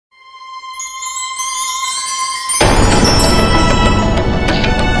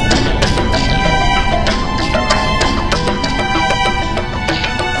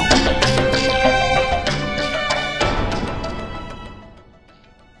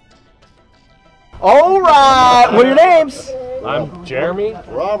All right. What are your names? I'm Jeremy.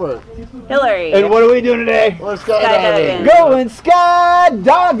 Robert. Hillary. And what are we doing today? We're skydiving. Going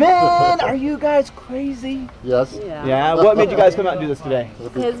skydiving. Are you guys crazy? Yes. Yeah. What made you guys come out and do this today?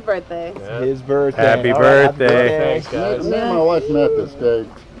 His birthday. Yeah. His birthday. Happy All right, birthday. Thanks, guys. Me and my wife met this day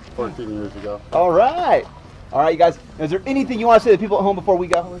 14 years ago. All right. All right, you guys. Is there anything you want to say to the people at home before we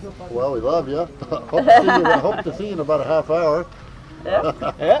go? Well, we love you. Hope to see you in about a half hour.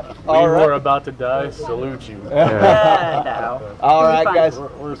 Yeah. We were about to die. Salute you. No. All right, guys.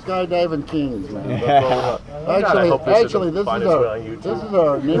 We're skydiving kings, man. Yeah. Actually, this is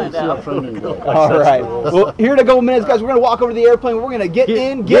our Navy SEAL training day. All right. Well, here in a couple minutes, guys, we're going to walk over to the airplane. We're going to get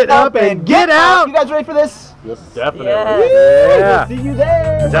in, get up, and get out. You guys ready for this? Yes. Definitely. Yeah. We'll see you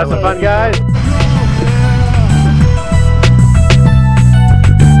there. Let's have some fun, guys.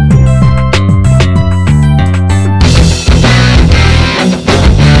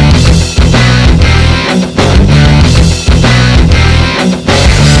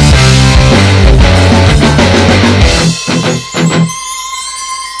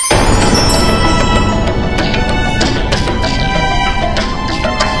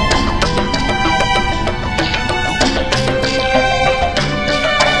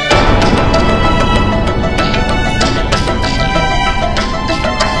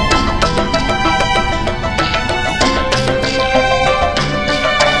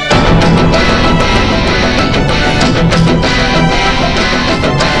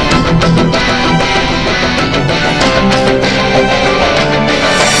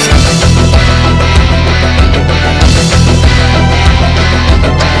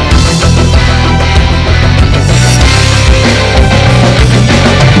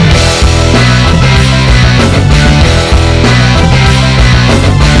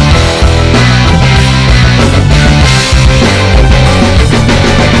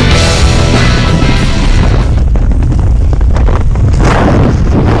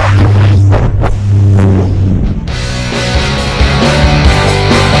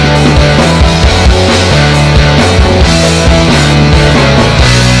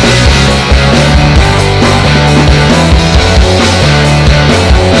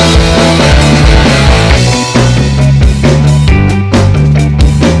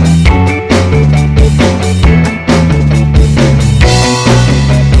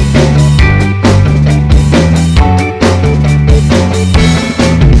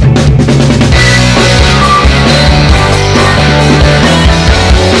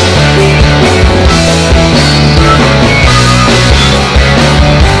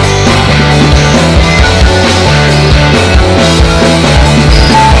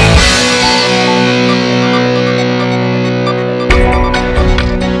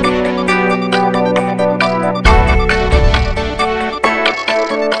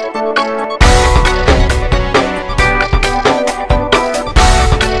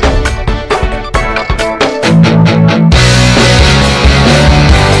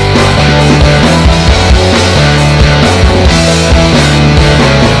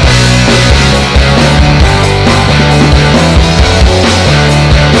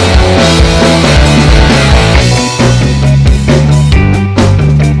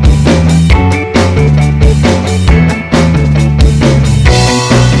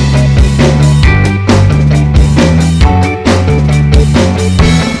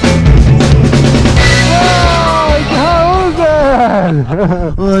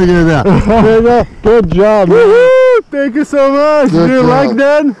 Look at that. Good job, man. Thank you so much. Good Did you job. like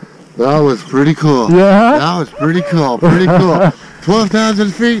that? That was pretty cool. Yeah? That was pretty cool. Pretty cool.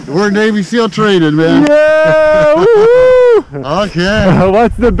 12,000 feet. We're Navy SEAL training, man. Yeah! Woohoo! Okay.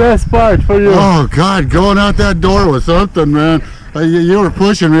 What's the best part for you? Oh, God. Going out that door was something, man. You were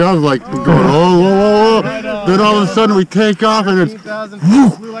pushing me. I was like going, oh, whoa, whoa. Then all of a sudden we take off and it's,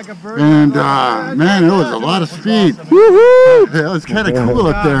 and man, it was a lot of speed. Woohoo! It was kind of cool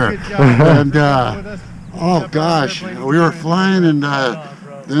up there. And oh gosh, we were flying and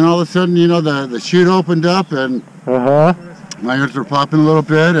then all of a sudden, you know, the chute opened up and my ears were popping a little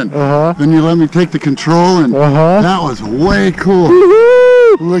bit, and then you let me take the control, and that was way cool.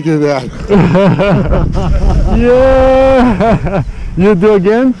 Look at that. Yeah! You do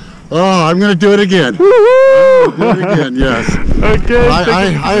again? Oh, I'm going to do it again. Do it again, yes. Okay.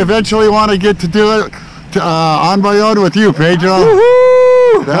 I eventually want to get to do it on my own with you, Pedro.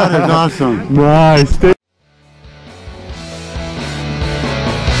 Woohoo! That is awesome. Nice.